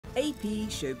AP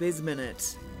Showbiz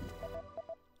Minute.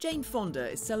 Jane Fonda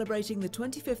is celebrating the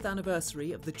 25th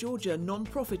anniversary of the Georgia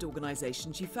non-profit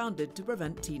organisation she founded to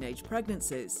prevent teenage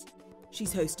pregnancies.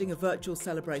 She's hosting a virtual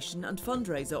celebration and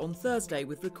fundraiser on Thursday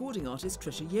with recording artist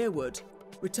Trisha Yearwood.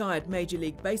 Retired Major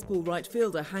League Baseball right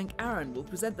fielder Hank Aaron will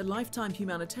present the Lifetime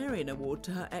Humanitarian Award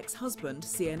to her ex-husband,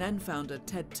 CNN founder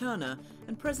Ted Turner,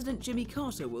 and President Jimmy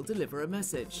Carter will deliver a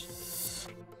message.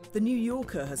 The New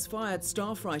Yorker has fired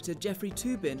staff writer Jeffrey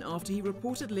Toobin after he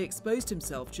reportedly exposed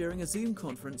himself during a Zoom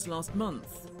conference last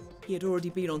month. He had already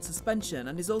been on suspension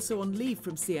and is also on leave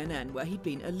from CNN, where he'd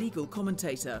been a legal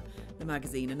commentator. The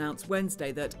magazine announced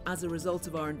Wednesday that, as a result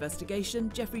of our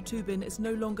investigation, Jeffrey Toobin is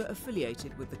no longer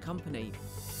affiliated with the company.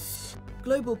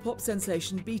 Global pop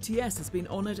sensation BTS has been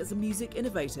honoured as a music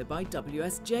innovator by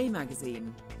WSJ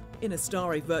magazine. In a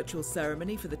starry virtual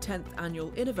ceremony for the 10th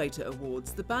annual Innovator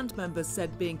Awards, the band members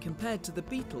said being compared to the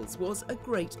Beatles was a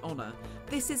great honour.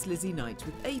 This is Lizzie Knight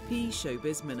with AP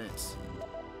Showbiz Minute.